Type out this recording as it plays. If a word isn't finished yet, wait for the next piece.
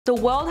The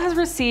world has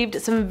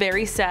received some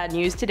very sad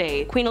news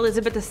today. Queen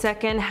Elizabeth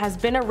II has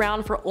been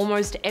around for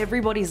almost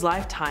everybody's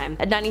lifetime.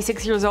 At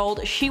 96 years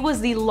old, she was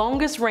the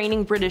longest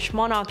reigning British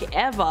monarch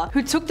ever,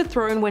 who took the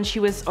throne when she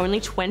was only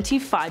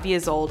 25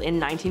 years old in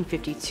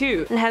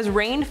 1952 and has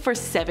reigned for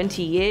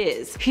 70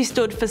 years. She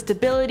stood for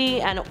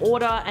stability and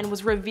order and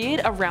was revered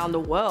around the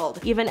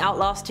world, even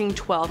outlasting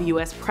 12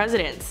 US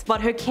presidents.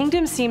 But her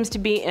kingdom seems to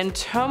be in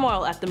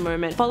turmoil at the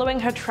moment following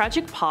her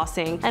tragic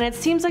passing, and it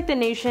seems like the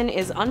nation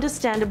is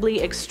understandably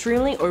extremely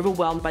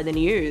overwhelmed by the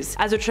news.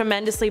 As a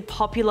tremendously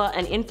popular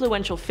and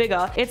influential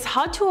figure, it's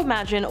hard to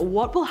imagine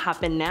what will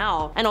happen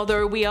now. And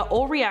although we are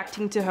all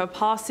reacting to her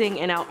passing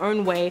in our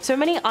own way, so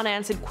many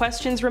unanswered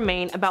questions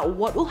remain about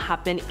what will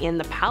happen in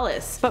the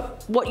palace.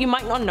 But what you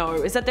might not know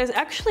is that there's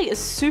actually a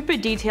super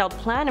detailed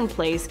plan in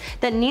place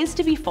that needs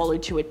to be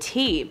followed to a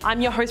T.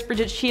 I'm your host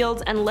Bridget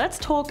Shields, and let's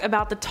talk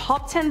about the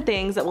top 10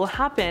 things that will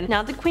happen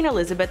now that Queen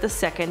Elizabeth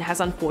II has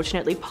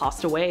unfortunately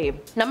passed away.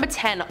 Number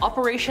 10.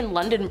 Operation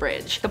London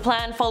Bridge. The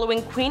plan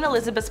following Queen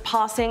Elizabeth's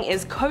passing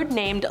is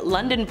codenamed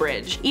London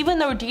Bridge, even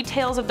though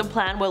details of the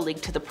plan were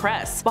leaked to the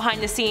press.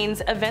 Behind the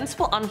scenes, events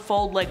will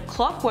unfold like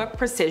clockwork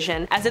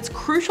precision, as it's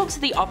crucial to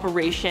the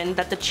operation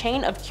that the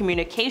chain of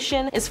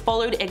communication is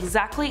followed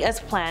exactly as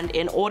planned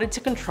in order to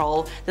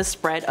control the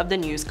spread of the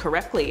news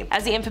correctly,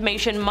 as the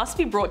information must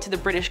be brought to the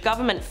British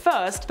government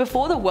first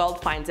before the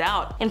world finds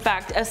out. In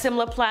fact, a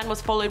similar plan was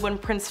followed when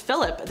Prince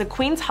Philip, the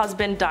Queen's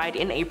husband, died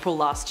in April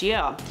last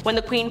year. When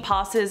the Queen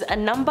passes, a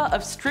number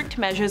of strict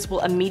measures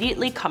will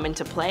immediately come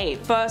into play.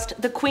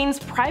 First, the Queen's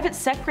private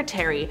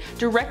secretary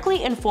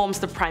directly informs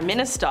the Prime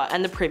Minister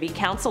and the Privy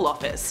Council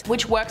office,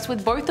 which works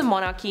with both the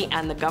monarchy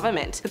and the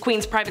government. The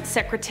Queen's private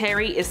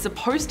secretary is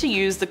supposed to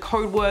use the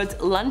code words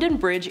 "London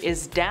Bridge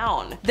is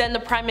down." Then the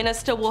Prime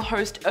Minister will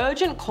host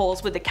urgent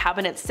calls with the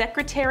Cabinet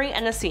Secretary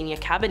and the senior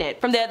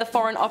cabinet. From there, the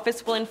Foreign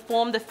Office will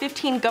inform the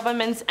 15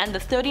 governments and the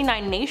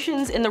 39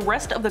 nations in the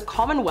rest of the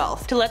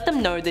Commonwealth to let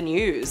them know the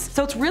news.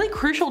 So it's really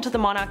crucial to the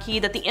monarchy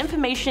that the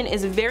information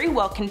is very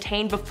well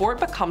contained before it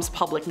becomes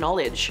public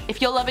knowledge.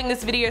 If you're loving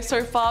this video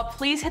so far,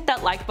 please hit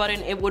that like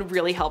button, it would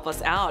really help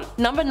us out.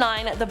 Number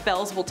 9. The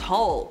bells will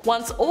toll.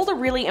 Once all the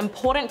really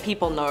important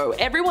people know,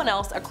 everyone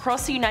else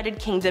across the United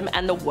Kingdom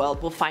and the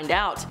world will find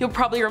out. You'll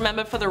probably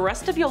remember for the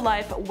rest of your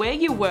life where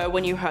you were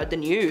when you heard the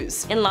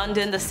news. In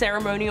London, the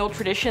ceremonial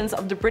traditions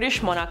of the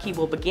British monarchy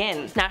will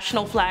begin.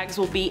 National flags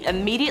will be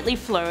immediately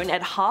flown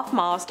at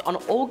half-mast on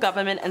all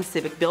government and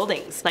civic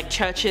buildings, like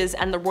churches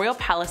and the royal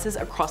palaces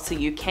across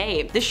the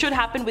UK. This should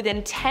happen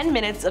within 10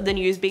 minutes of the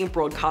news being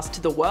broadcast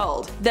to the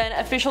world. Then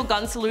official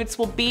gun salutes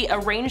will be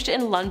arranged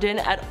in London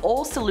at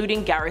all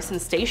saluting garrison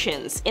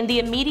stations. In the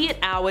immediate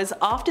hours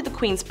after the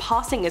Queen's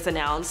passing is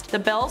announced, the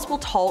bells will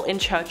toll in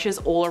churches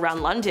all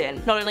around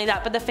London. Not only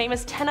that, but the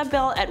famous tenor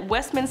bell at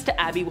Westminster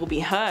Abbey will be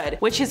heard,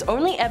 which is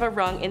only ever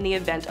rung in the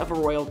event of a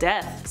royal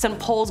death. St.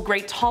 Paul's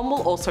Great Tom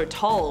will also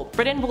toll.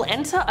 Britain will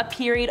enter a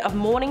period of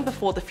mourning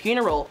before the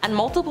funeral, and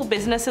multiple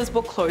businesses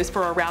will close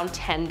for around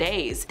 10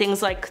 days.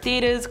 Things like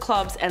theatres,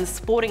 clubs, and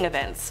sporting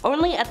events.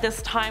 Only at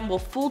this time will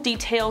full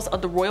details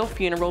of the royal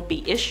funeral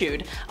be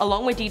issued,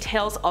 along with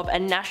details of a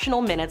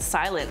national minute's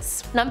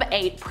silence. Number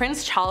 8.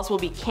 Prince Charles will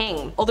be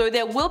king. Although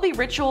there will be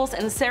rituals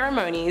and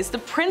ceremonies, the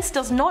prince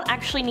does not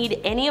actually need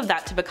any of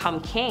that to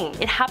become king.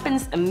 It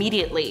happens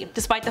immediately.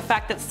 Despite the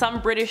fact that some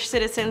British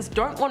citizens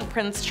don't want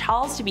Prince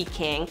Charles to be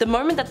king, the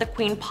moment that the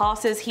Queen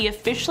passes, he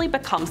officially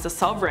becomes the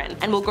sovereign,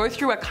 and will go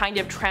through a kind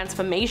of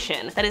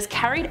transformation that is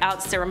carried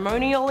out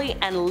ceremonially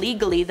and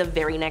legally the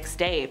very next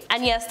day.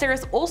 And yes, there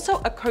is also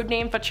a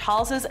codename for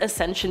Charles's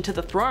ascension to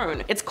the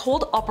throne. It's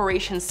called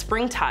Operation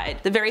Springtide.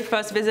 The very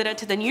first visitor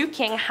to the new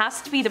king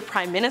has to be the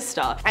Prime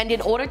Minister, and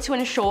in order to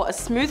ensure a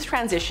smooth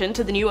transition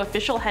to the new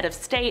official head of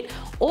state,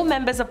 all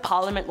members of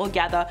Parliament will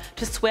gather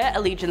to swear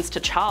allegiance to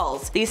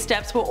Charles. These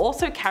steps were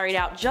also carried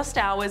out just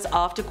hours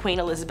after Queen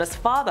Elizabeth's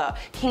father,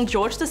 King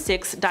George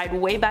VI, died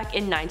way back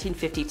in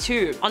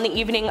 1952. On the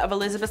evening of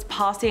Elizabeth's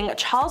passing,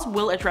 Charles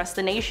will address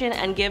the nation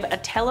and give a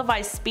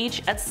televised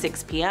speech at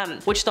 6 p.m,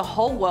 which the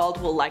whole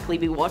world will likely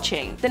be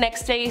watching. The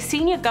next day,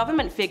 senior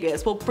government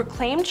figures will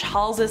proclaim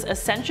Charles's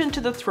ascension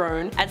to the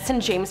throne at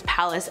St. James's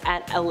Palace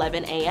at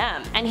 11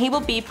 a.m, and he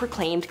will be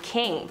proclaimed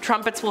king.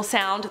 Trumpets will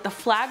sound, the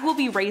flag will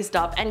be raised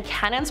up, and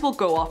cannons will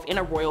go off in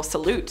a royal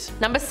salute.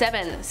 Number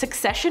 7.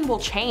 Succession will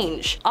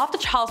change. After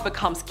Charles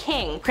becomes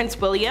king, Prince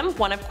William,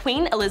 one of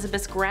Queen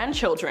Elizabeth's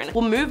grandchildren,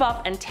 will move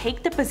up and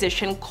take the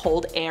position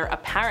called heir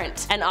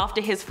apparent. And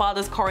after his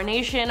father's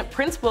coronation,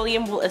 Prince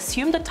William will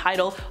assume the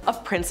title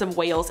of Prince of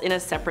Wales in a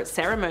separate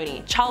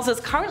ceremony. Charles is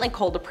currently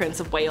called the Prince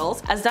of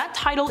Wales, as that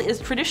title is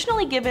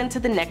traditionally given to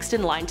the next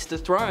in line to the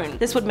throne.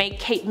 This would make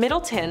Kate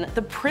Middleton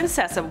the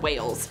Princess of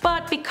Wales,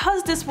 but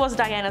because this was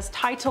Diana's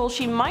title,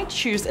 she might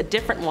choose a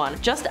different one,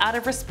 just out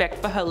of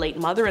respect for her late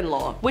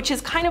mother-in-law, which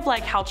is kind of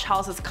like how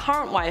Charles's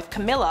current wife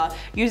Camilla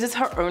uses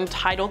her own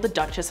title, the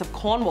Duchess of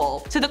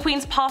Cornwall. So the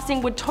Queen's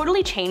passing would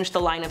totally change the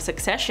line of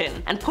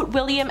succession, and put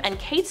William and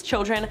Kate's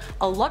children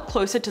a lot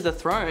closer to the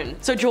throne.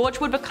 So George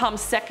would become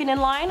second in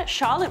line,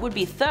 Charlotte would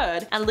be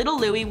third, and little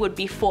Louis would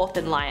be fourth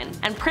in line line,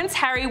 and Prince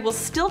Harry will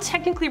still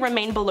technically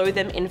remain below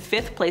them in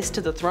 5th place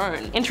to the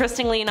throne.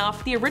 Interestingly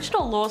enough, the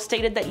original law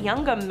stated that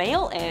younger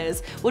male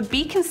heirs would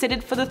be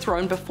considered for the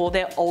throne before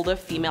their older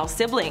female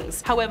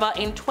siblings. However,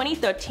 in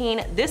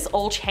 2013, this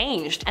all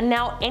changed, and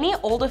now any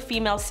older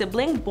female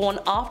sibling born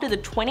after the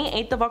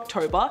 28th of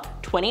October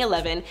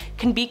 2011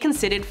 can be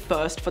considered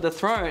first for the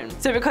throne.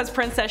 So because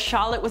Princess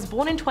Charlotte was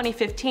born in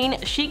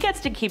 2015, she gets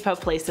to keep her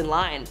place in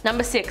line.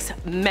 Number 6.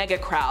 Mega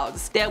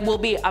crowds. There will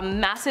be a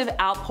massive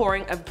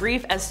outpouring of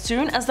grief as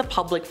soon as the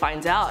public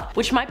finds out,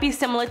 which might be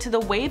similar to the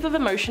wave of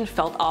emotion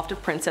felt after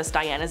Princess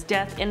Diana's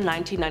death in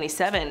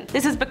 1997.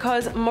 This is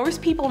because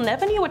most people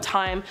never knew a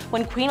time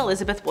when Queen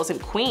Elizabeth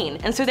wasn't queen,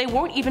 and so they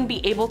won't even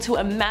be able to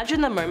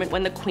imagine the moment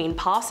when the Queen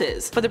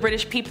passes. For the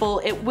British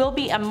people, it will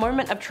be a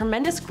moment of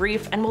tremendous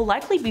grief and will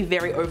likely be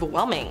very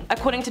overwhelming.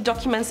 According to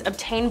documents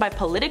obtained by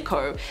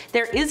Politico,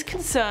 there is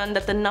concern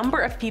that the number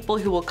of people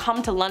who will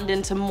come to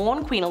London to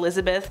mourn Queen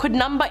Elizabeth could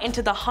number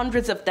into the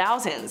hundreds of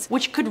thousands,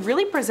 which could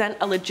really present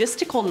a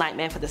logistical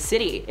nightmare for the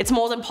city. It's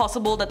more than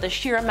possible that the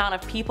sheer amount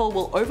of people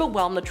will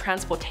overwhelm the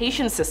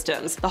transportation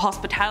systems, the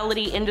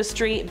hospitality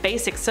industry,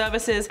 basic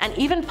services, and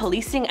even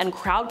policing and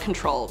crowd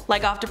control.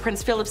 Like after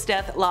Prince Philip's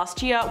death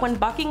last year, when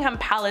Buckingham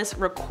Palace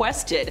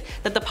requested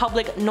that the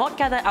public not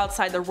gather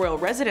outside the royal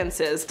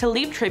residences to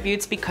leave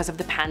tributes because of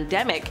the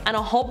pandemic, and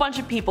a whole bunch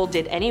of people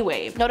did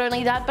anyway. Not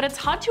only that, but it's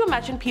hard to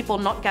imagine people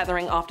not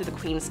gathering after the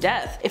Queen's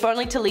death, if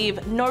only to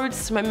leave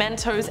notes,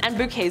 mementos, and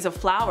bouquets of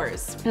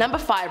flowers. Number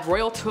 5.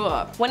 Royal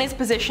tour. When his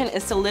position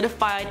is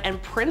solidified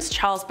and Prince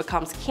Charles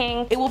becomes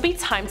king, it will be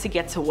time to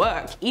get to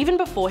work, even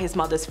before his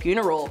mother's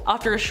funeral.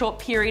 After a short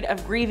period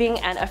of grieving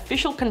and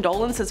official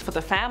condolences for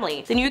the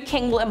family, the new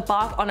king will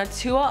embark on a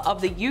tour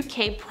of the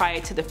UK prior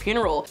to the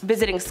funeral,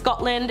 visiting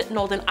Scotland,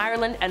 Northern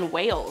Ireland, and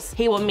Wales.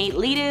 He will meet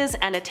leaders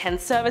and attend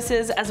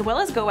services, as well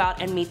as go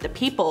out and meet the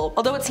people.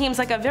 Although it seems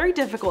like a very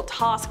difficult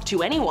task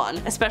to anyone,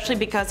 especially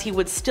because he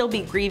would still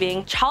be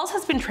grieving, Charles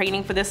has been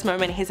training for this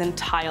moment his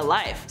entire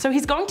life, so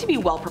he's going to be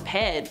well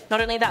prepared.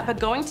 Not only that, but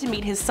going to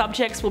meet his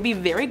subjects will be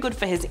very good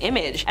for his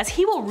image, as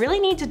he will really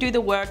need to do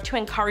the work to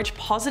encourage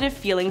positive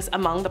feelings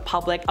among the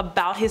public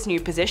about his new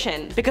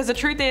position. Because the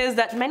truth is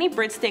that many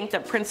Brits think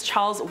that Prince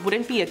Charles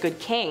wouldn't be a good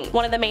king.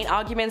 One of the main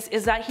arguments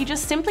is that he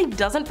just simply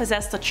doesn't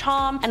possess the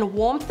charm and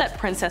warmth that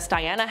Princess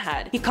Diana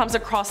had. He comes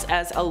across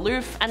as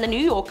aloof, and the New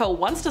Yorker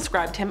once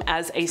described him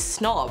as a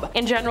snob.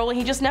 In general,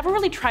 he just never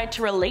really tried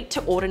to relate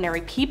to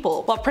ordinary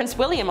people, while Prince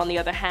William, on the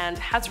other hand,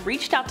 has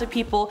reached out to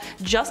people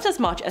just as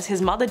much as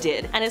his mother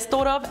did, and is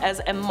thought of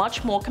as a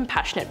much more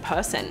compassionate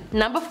person.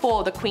 Number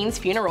 4. The Queen's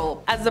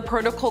funeral. As the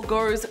protocol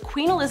goes,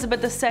 Queen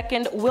Elizabeth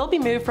II will be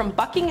moved from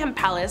Buckingham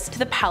Palace to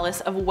the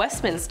Palace of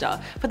Westminster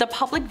for the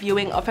public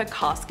viewing of her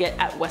casket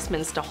at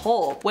Westminster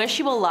Hall, where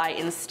she will lie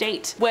in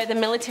state, where the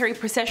military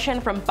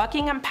procession from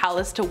Buckingham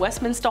Palace to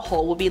Westminster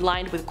Hall will be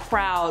lined with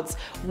crowds,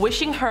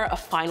 wishing her a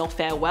final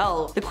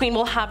farewell. The Queen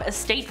will have a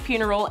state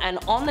funeral, and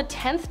on the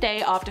 10th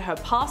day after her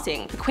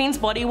passing, the Queen's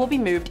body will be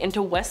moved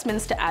into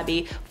Westminster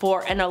Abbey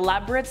for an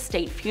elaborate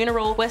state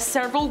funeral where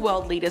several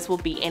world leaders will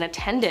be in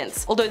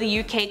attendance. Although the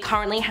UK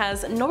currently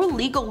has no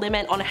legal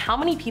limit on how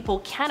many people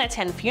can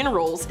attend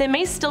funerals, there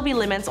may still be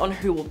limits on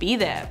who will be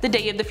there. The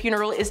day of the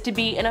funeral is to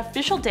be an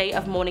official day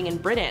of mourning in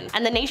Britain,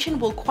 and the nation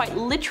will quite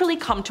literally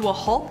come to a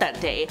halt that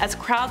day, as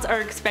crowds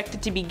are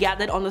expected to be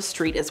gathered on the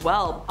street as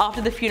well.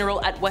 After the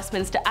funeral at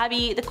Westminster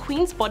Abbey, the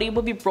Queen's body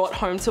will be brought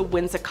home to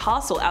Windsor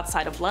Castle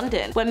outside of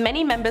London, where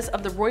many members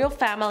of the royal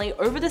family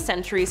over the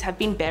centuries have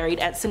been buried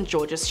at St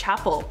George's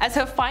Chapel, as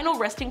her final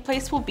resting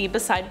place will be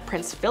beside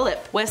Prince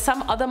Philip, where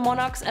some other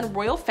monarchs and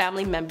royal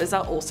family members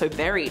are also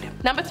buried.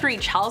 Number 3.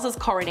 Charles's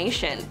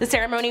coronation. The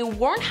ceremony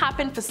won't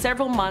happen for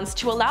several months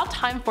to allow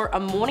time for a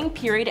mourning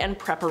period and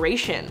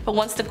preparation, but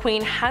once the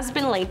Queen has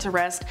been laid to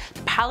rest,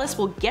 the palace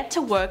will get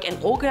to work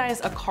and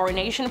organize a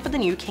coronation for the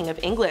new King of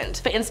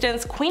England. For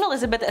instance, Queen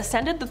Elizabeth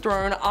ascended the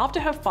throne after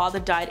her father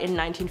died in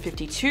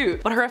 1952,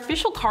 but her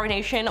official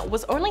coronation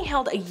was only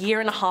held a year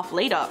and a half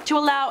later, to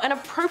allow an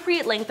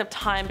appropriate length of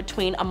time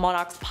between a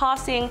monarch's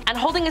passing and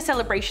holding a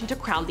celebration to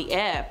crown the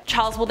heir.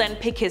 Charles will then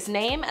pick his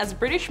name, as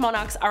British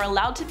monarchs are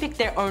allowed to pick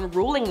their own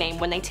ruling name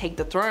when they take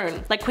the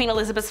throne, like Queen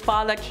Elizabeth's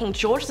father, King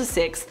George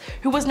VI,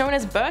 who was known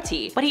as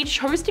Bertie, but he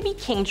chose to be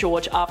King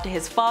George after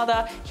his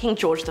father, King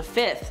George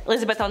V.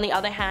 Elizabeth, on the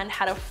other hand,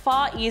 had a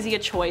far easier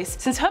choice,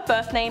 since her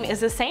birth name is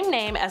the same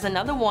name as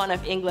another one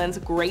of England's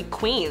great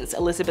queens,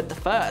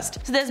 Elizabeth I.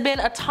 So there's been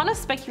a ton of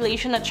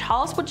speculation that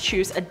Charles would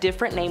choose a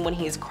different name when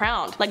he is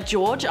crowned, like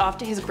George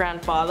after his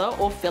grandfather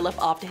or Philip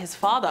after his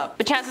father,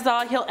 but chances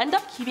are he'll end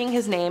up keeping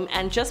his name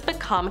and just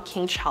become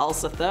King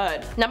Charles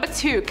III. Number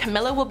 2.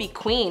 Camilla will be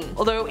queen.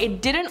 Although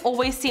it didn't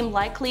always seem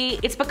likely,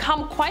 it's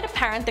become quite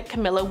apparent that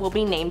Camilla will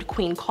be named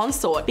Queen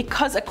Consort,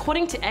 because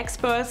according to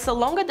experts, the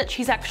longer that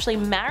she's actually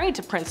married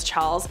to Prince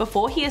Charles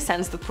before he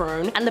ascends the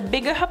throne, and the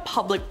bigger her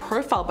public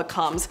profile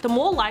becomes, the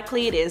more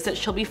likely it is that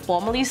she'll be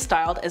formally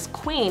styled as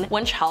queen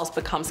when Charles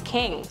becomes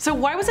king. So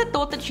why was it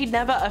thought that she'd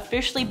never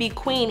officially be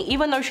queen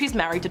even though she's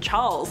married to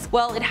Charles?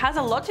 Well, it has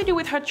a lot to do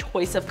with her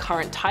choice of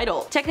current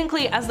title.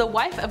 Technically, as the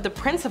wife of the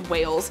Prince of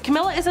Wales,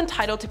 Camilla is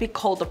entitled to be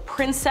called the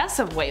Princess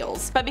of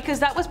Wales, but because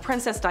that was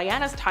Princess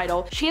Diana's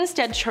title, she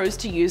instead chose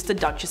to use the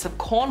Duchess of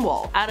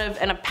Cornwall, out of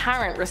an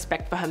apparent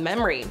respect for her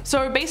memory.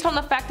 So based on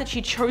the fact that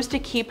she chose to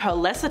keep her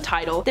lesser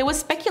title, there was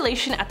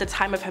speculation at the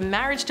time of her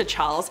marriage to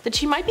Charles that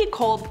she might be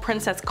called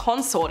Princess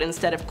Consort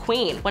instead of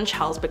Queen when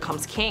Charles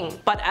becomes king.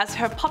 But as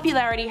her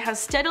popularity has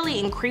steadily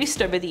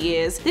increased over the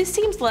years, this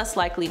seems less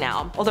likely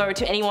now. Although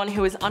to anyone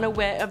who is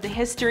unaware of the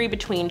history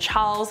between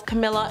Charles,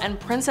 Camilla, and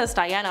Princess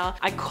Diana,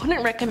 I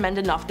couldn't recommend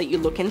enough that you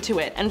look into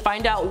it and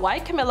find out why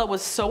Camilla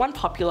was so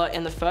unpopular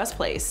in the first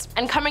place.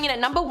 And coming in at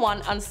number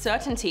 1,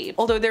 uncertainty.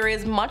 Although there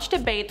is much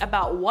debate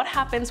about what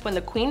happens when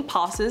the Queen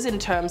passes in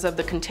terms of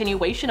the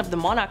continuation of the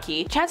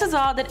monarchy, chances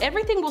are that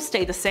everything will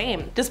stay the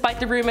same. Despite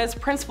the rumors,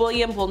 Prince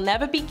William will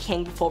never be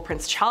king before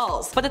Prince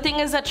Charles. But the thing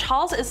is that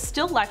Charles is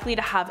still likely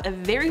to have a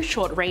very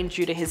short reign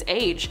due to his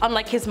age.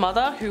 Unlike his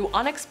mother, who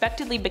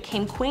unexpectedly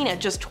became queen at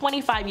just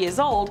 25 years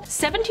old,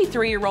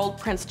 73-year-old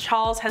Prince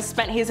Charles has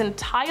spent his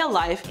entire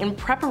life in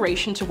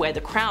preparation to wear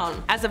the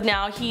crown. As of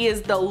now, he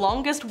is the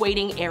longest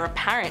waiting heir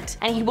apparent,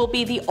 and he will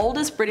be the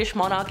oldest British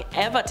monarch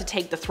ever to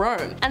take the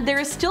throne. And there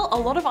is still a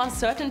lot of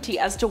uncertainty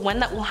as to when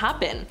that will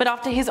happen. But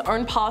after his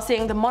own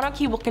passing, the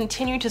monarchy will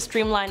continue to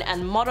streamline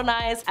and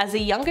modernize as a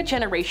younger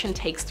generation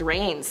takes the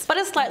reins. But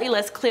it's slightly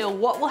less clear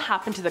what will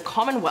happen to the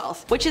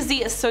Commonwealth, which is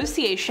the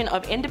association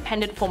of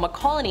independent former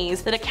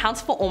colonies that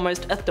accounts for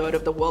almost a third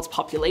of the world's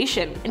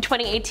population. In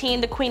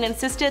 2018, the Queen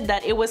insisted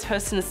that it was her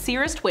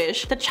sincerest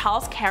wish that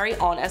Charles carry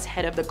on as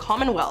head of the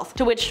Commonwealth,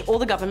 to which all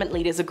the government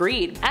leaders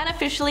agreed, and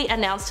officially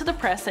announced to the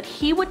press that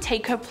he would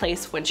take her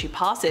place when she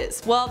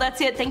passes. Well,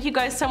 that's it. Thank you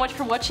guys so much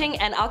for watching,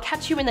 and I'll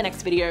catch you in the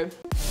next video.